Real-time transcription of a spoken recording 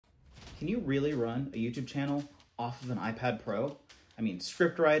Can you really run a YouTube channel off of an iPad Pro? I mean,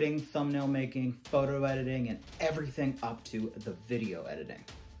 script writing, thumbnail making, photo editing, and everything up to the video editing.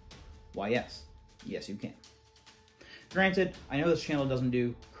 Why, yes. Yes, you can. Granted, I know this channel doesn't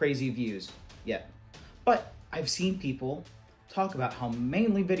do crazy views yet, but I've seen people talk about how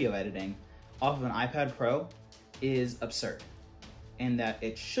mainly video editing off of an iPad Pro is absurd, and that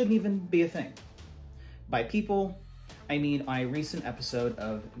it shouldn't even be a thing. By people, I mean on a recent episode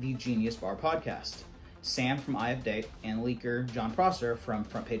of the Genius Bar podcast. Sam from iUpdate and leaker John Prosser from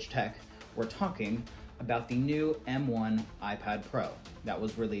Front Page Tech were talking about the new M1 iPad Pro that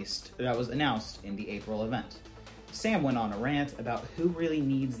was announced in the April event. Sam went on a rant about who really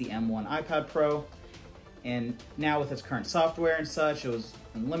needs the M1 iPad Pro, and now with its current software and such, it was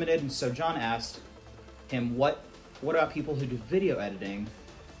unlimited, and so John asked him what about people who do video editing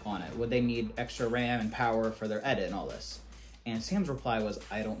on it? Would they need extra RAM and power for their edit and all this? And Sam's reply was,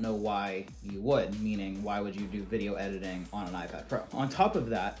 I don't know why you would, meaning why would you do video editing on an iPad Pro? On top of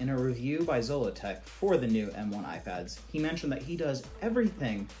that, in a review by Zolatech for the new M1 iPads, he mentioned that he does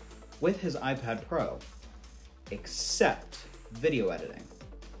everything with his iPad Pro except video editing.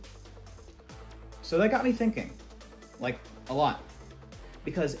 So that got me thinking, like a lot,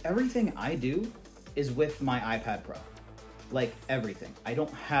 because everything I do is with my iPad Pro. Like everything. I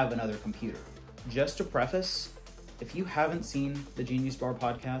don't have another computer. Just to preface, if you haven't seen the Genius Bar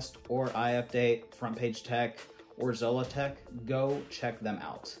podcast or iUpdate, Front Page Tech, or Zolatech, go check them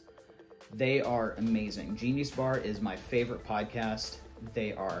out. They are amazing. Genius Bar is my favorite podcast.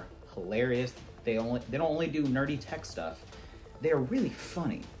 They are hilarious. They don't only do nerdy tech stuff. They are really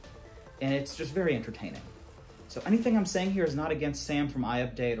funny, and it's just very entertaining. So anything I'm saying here is not against Sam from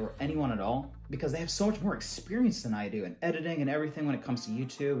iUpdate or anyone at all, because they have so much more experience than I do in editing and everything when it comes to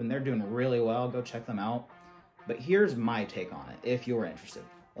YouTube, and they're doing really well. Go check them out. But here's my take on it, if you're interested.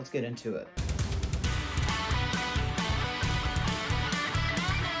 Let's get into it.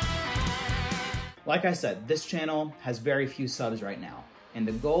 Like I said, this channel has very few subs right now, and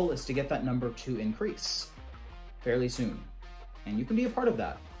the goal is to get that number to increase fairly soon. And you can be a part of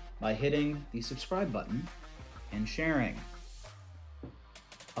that by hitting the subscribe button and sharing.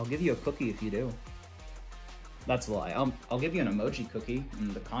 I'll give you a cookie if you do. That's a lie. I'll give you an emoji cookie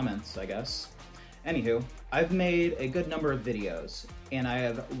in the comments, I guess. Anywho, I've made a good number of videos, and I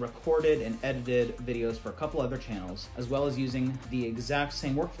have recorded and edited videos for a couple other channels, as well as using the exact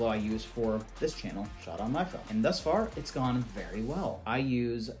same workflow I use for this channel, shot on my phone. And thus far, it's gone very well. I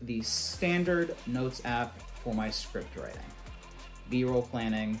use the standard Notes app for my script writing, B-roll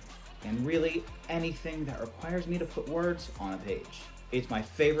planning, and really anything that requires me to put words on a page. It's my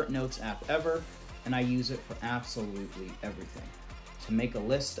favorite Notes app ever, and I use it for absolutely everything. To make a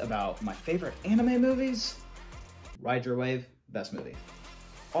list about my favorite anime movies, Ride Your Wave, best movie.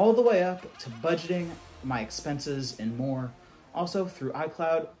 All the way up to budgeting my expenses and more. Also through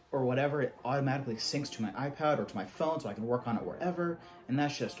iCloud or whatever, it automatically syncs to my iPad or to my phone so I can work on it wherever, and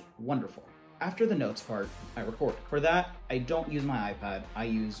that's just wonderful. After the notes part, I record. For that, I don't use my iPad, I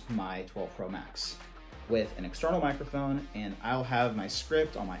use my 12 Pro Max with an external microphone, and I'll have my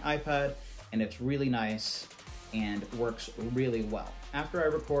script on my iPad, and it's really nice and works really well. After I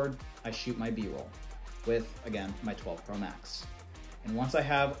record, I shoot my B-roll with, again, my 12 Pro Max. And once I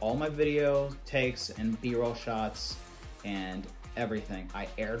have all my video takes and B-roll shots and everything, I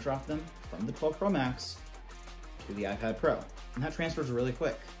airdrop them from the 12 Pro Max to the iPad Pro. And that transfers really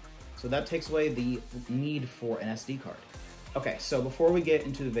quick. So that takes away the need for an SD card. Okay, so before we get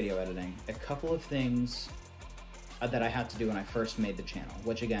into the video editing, a couple of things that I had to do when I first made the channel,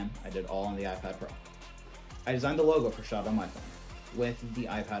 which again, I did all on the iPad Pro. I designed the logo for Shot on my phone with the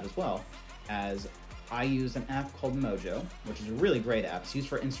iPad as well, as I used an app called Mojo, which is a really great app. It's used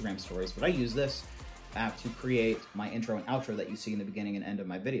for Instagram stories, but I use this app to create my intro and outro that you see in the beginning and end of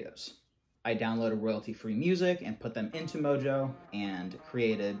my videos. I downloaded royalty-free music and put them into Mojo and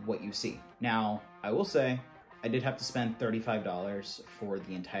created what you see. Now, I will say, I did have to spend $35 for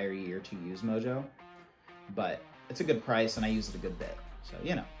the entire year to use Mojo, but it's a good price and I use it a good bit, so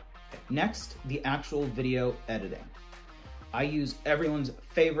you know. Next, the actual video editing. I use everyone's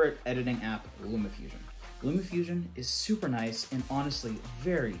favorite editing app, LumaFusion. LumaFusion is super nice and honestly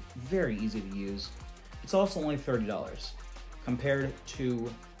very, very easy to use. It's also only $30 compared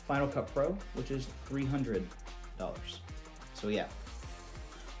to Final Cut Pro, which is $300. So yeah,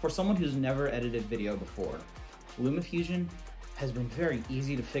 for someone who's never edited video before, LumaFusion has been very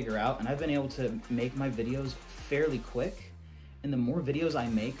easy to figure out, and I've been able to make my videos fairly quick. And the more videos I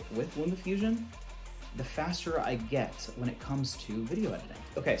make with LumaFusion, the faster I get when it comes to video editing.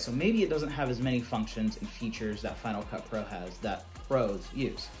 Okay, so maybe it doesn't have as many functions and features that Final Cut Pro has that pros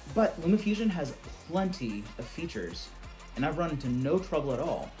use. But LumaFusion has plenty of features, and I've run into no trouble at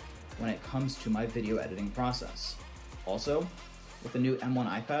all when it comes to my video editing process. Also, with the new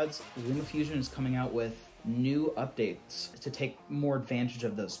M1 iPads, LumaFusion is coming out with new updates to take more advantage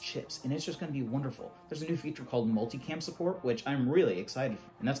of those chips, and it's just going to be wonderful. There's a new feature called multicam support, which I'm really excited for,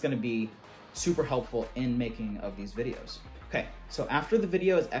 and that's going to be super helpful in making of these videos. Okay, so after the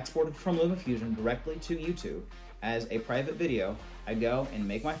video is exported from LumaFusion directly to YouTube as a private video, I go and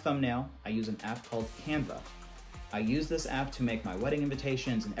make my thumbnail. I use an app called Canva. I use this app to make my wedding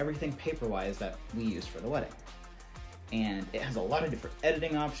invitations and everything paper-wise that we use for the wedding. And it has a lot of different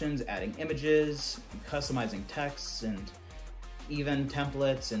editing options, adding images, customizing texts, and even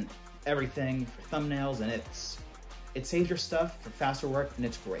templates and everything for thumbnails, and it saves your stuff for faster work, and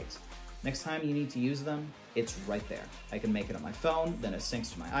it's great. Next time you need to use them, it's right there. I can make it on my phone, then it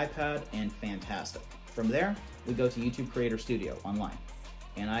syncs to my iPad, and fantastic. From there, we go to YouTube Creator Studio online,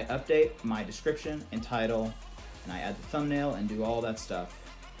 and I update my description and title, and I add the thumbnail and do all that stuff,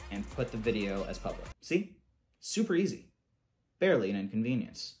 and put the video as public. See? Super easy. Barely an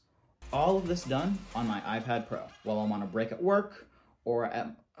inconvenience. All of this done on my iPad Pro while I'm on a break at work or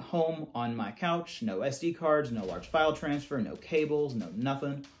at home on my couch. No SD cards, no large file transfer, no cables, no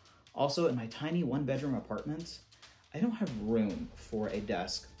nothing. Also, in my tiny one-bedroom apartment, I don't have room for a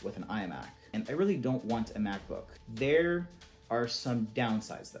desk with an iMac, and I really don't want a MacBook. There are some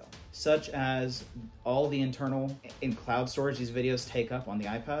downsides though, such as all the internal and cloud storage these videos take up on the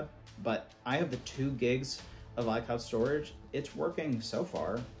iPad, but I have the 2 gigs of iCloud storage. It's working so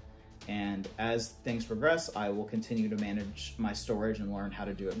far, and as things progress, I will continue to manage my storage and learn how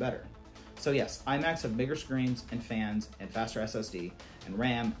to do it better. So yes, iMacs have bigger screens and fans and faster SSD and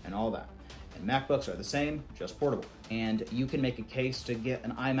RAM and all that. And MacBooks are the same, just portable. And you can make a case to get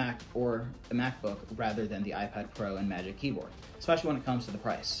an iMac or a MacBook rather than the iPad Pro and Magic Keyboard, especially when it comes to the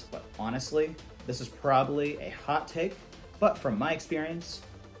price. But honestly, this is probably a hot take, but from my experience,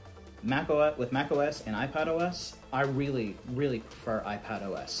 with macOS and iPadOS, I really, really prefer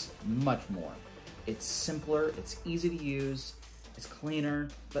iPadOS much more. It's simpler, it's easy to use, it's cleaner,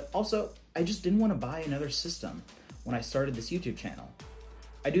 but also I just didn't want to buy another system when I started this YouTube channel.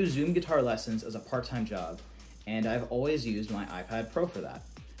 I do Zoom guitar lessons as a part-time job, and I've always used my iPad Pro for that.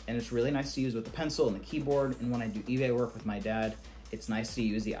 And it's really nice to use with the pencil and the keyboard, and when I do eBay work with my dad, it's nice to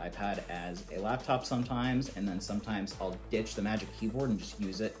use the iPad as a laptop sometimes, and then sometimes I'll ditch the Magic Keyboard and just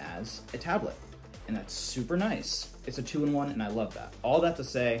use it as a tablet. And that's super nice. It's a 2-in-1, and I love that. All that to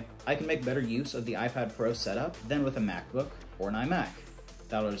say, I can make better use of the iPad Pro setup than with a MacBook or an iMac.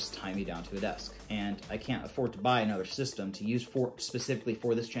 That'll just tie me down to a desk. And I can't afford to buy another system to use specifically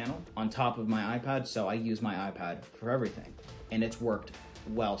for this channel on top of my iPad, so I use my iPad for everything. And it's worked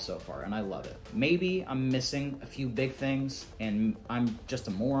well so far, and I love it. Maybe I'm missing a few big things, and I'm just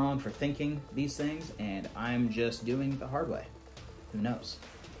a moron for thinking these things, and I'm just doing it the hard way. Who knows?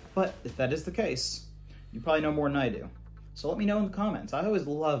 But if that is the case, you probably know more than I do. So let me know in the comments. I always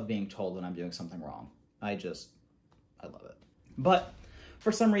love being told when I'm doing something wrong. I love it. But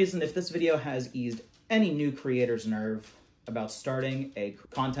for some reason, if this video has eased any new creator's nerve about starting a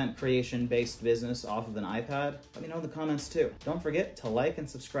content creation-based business off of an iPad, let me know in the comments too. Don't forget to like and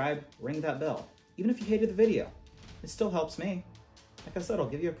subscribe, ring that bell. Even if you hated the video, it still helps me. Like I said, I'll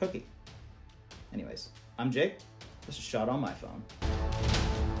give you a cookie. Anyways, I'm Jake. This is Shot on my phone.